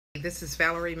This is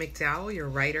Valerie McDowell, your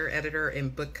writer, editor,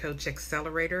 and book coach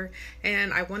accelerator.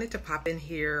 And I wanted to pop in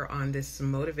here on this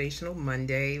Motivational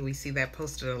Monday. We see that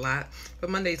posted a lot,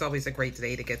 but Monday is always a great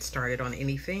day to get started on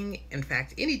anything. In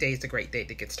fact, any day is a great day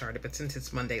to get started, but since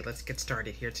it's Monday, let's get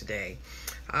started here today.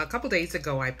 A couple days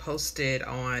ago, I posted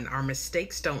on our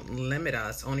mistakes don't limit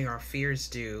us, only our fears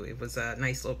do. It was a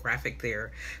nice little graphic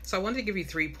there. So I wanted to give you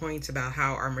 3 points about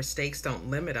how our mistakes don't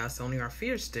limit us, only our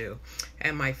fears do.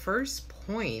 And my first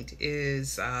point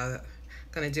is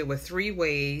going to deal with 3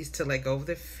 ways to let go of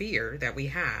the fear that we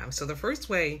have. So the first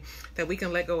way that we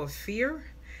can let go of fear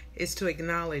is to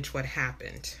acknowledge what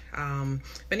happened.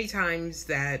 Many times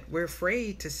that we're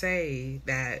afraid to say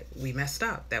that we messed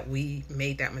up, that we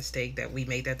made that mistake, that we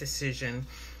made that decision,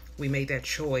 we made that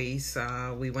choice,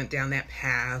 we went down that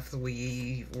path,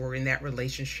 we were in that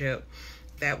relationship,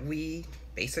 that we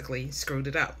basically screwed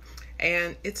it up.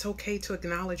 And it's okay to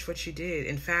acknowledge what you did.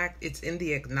 In fact, it's in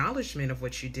the acknowledgement of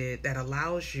what you did that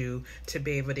allows you to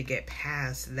be able to get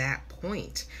past that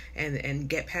point and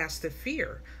get past the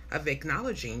fear of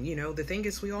acknowledging. You know, the thing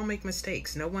is, we all make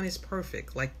mistakes. No one is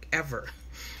perfect, like ever.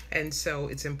 And so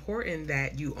it's important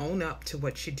that you own up to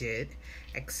what you did,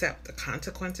 accept the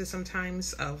consequences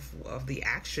sometimes of the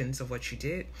actions of what you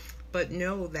did, but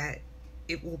know that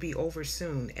it will be over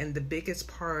soon. And the biggest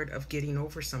part of getting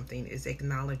over something is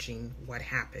acknowledging what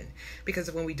happened.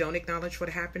 Because when we don't acknowledge what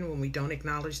happened, when we don't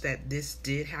acknowledge that this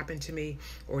did happen to me,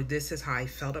 or this is how I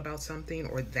felt about something,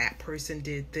 or that person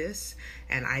did this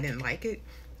and I didn't like it,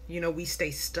 you know, we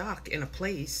stay stuck in a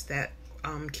place that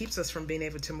keeps us from being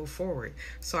able to move forward.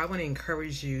 So I want to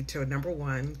encourage you to, number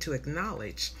 1, to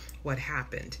acknowledge what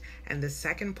happened. And the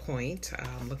second point,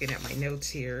 looking at my notes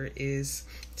here, is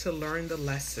to learn the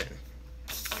lesson.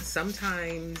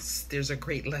 Sometimes there's a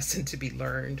great lesson to be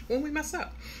learned when we mess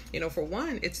up. You know, for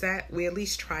one, it's that we at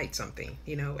least tried something.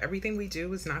 You know, everything we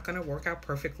do is not going to work out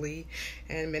perfectly.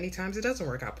 And many times it doesn't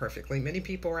work out perfectly. Many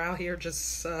people are out here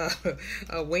just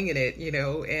winging it, you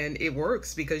know, and it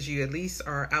works because you at least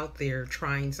are out there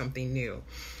trying something new.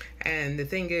 And the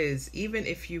thing is, even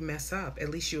if you mess up, at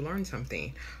least you learn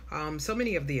something. So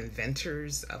many of the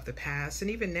inventors of the past, and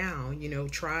even now, you know,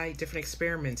 try different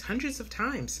experiments hundreds of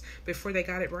times before they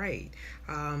got it right.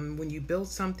 When you build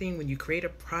something, when you create a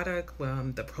product,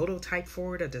 the prototype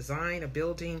for it, a design, a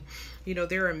building, you know,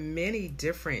 there are many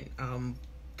different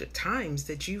times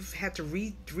that you've had to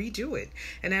redo it.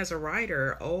 And as a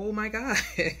writer, oh my God,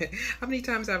 how many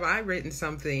times have I written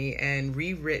something and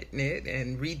rewritten it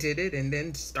and redid it and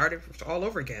then started all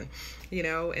over again? You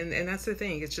know, and that's the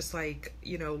thing. It's just like,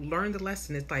 you know, learn the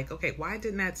lesson. It's like, okay, why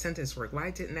didn't that sentence work?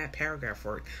 Why didn't that paragraph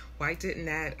work? Why didn't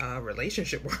that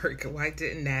relationship work? Why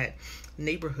didn't that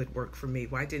neighborhood work for me?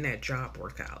 Why didn't that job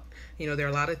work out? You know, there are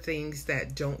a lot of things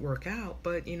that don't work out,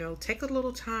 but, you know, take a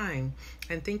little time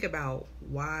and think about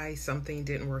why something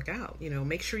didn't work out. You know,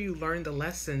 make sure you learn the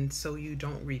lesson so you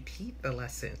don't repeat the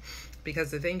lesson. Because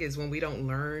the thing is, when we don't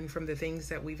learn from the things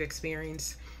that we've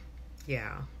experienced,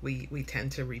 we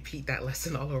tend to repeat that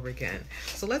lesson all over again.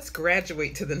 So let's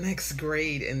graduate to the next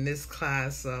grade in this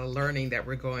class, learning that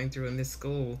we're going through in this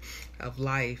school of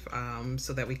life,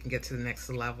 so that we can get to the next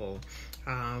level.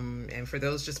 And for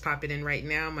those just popping in right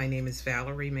now, my name is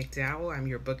Valerie McDowell. I'm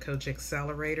your book coach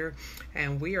accelerator,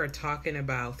 and we are talking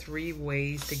about 3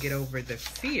 ways to get over the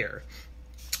fear.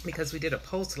 Because we did a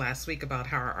post last week about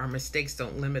how our mistakes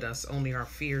don't limit us, only our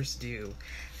fears do.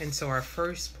 And so our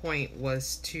first point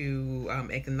was to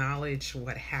acknowledge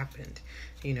what happened.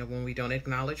 You know, when we don't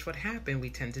acknowledge what happened, we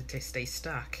tend to stay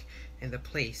stuck in the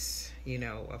place, you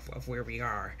know, of where we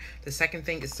are. The second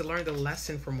thing is to learn the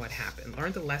lesson from what happened.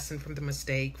 Learn the lesson from the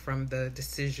mistake, from the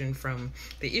decision, from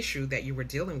the issue that you were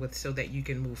dealing with, so that you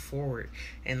can move forward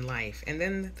in life. And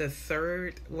then the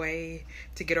third way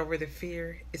to get over the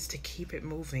fear is to keep it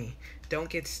moving. Don't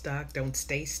get stuck. Don't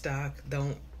stay stuck.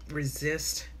 Don't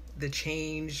resist the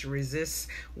change, resist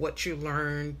what you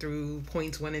learned through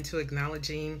points 1 and 2,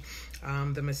 acknowledging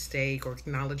the mistake or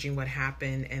acknowledging what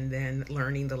happened and then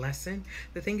learning the lesson.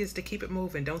 The thing is to keep it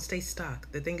moving. Don't stay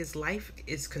stuck. The thing is, life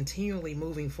is continually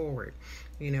moving forward.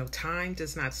 You know, time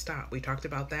does not stop. We talked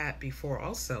about that before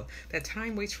also, that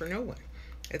time waits for no one.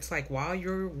 It's like while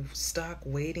you're stuck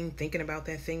waiting, thinking about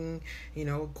that thing, you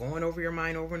know, going over your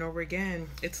mind over and over again,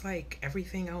 it's like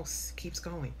everything else keeps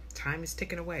going. Time is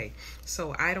ticking away.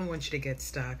 So I don't want you to get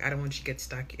stuck. I don't want you to get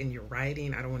stuck in your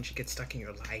writing. I don't want you to get stuck in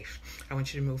your life. I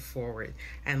want you to move forward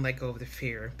and let go of the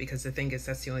fear, because the thing is,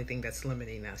 that's the only thing that's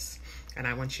limiting us. And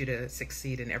I want you to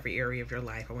succeed in every area of your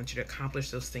life. I want you to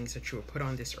accomplish those things that you were put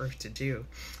on this earth to do.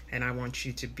 And I want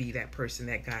you to be that person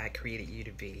that God created you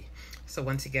to be. So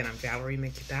once again, I'm Valerie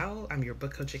McDowell. I'm your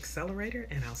Book Coach Accelerator,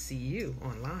 and I'll see you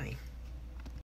online.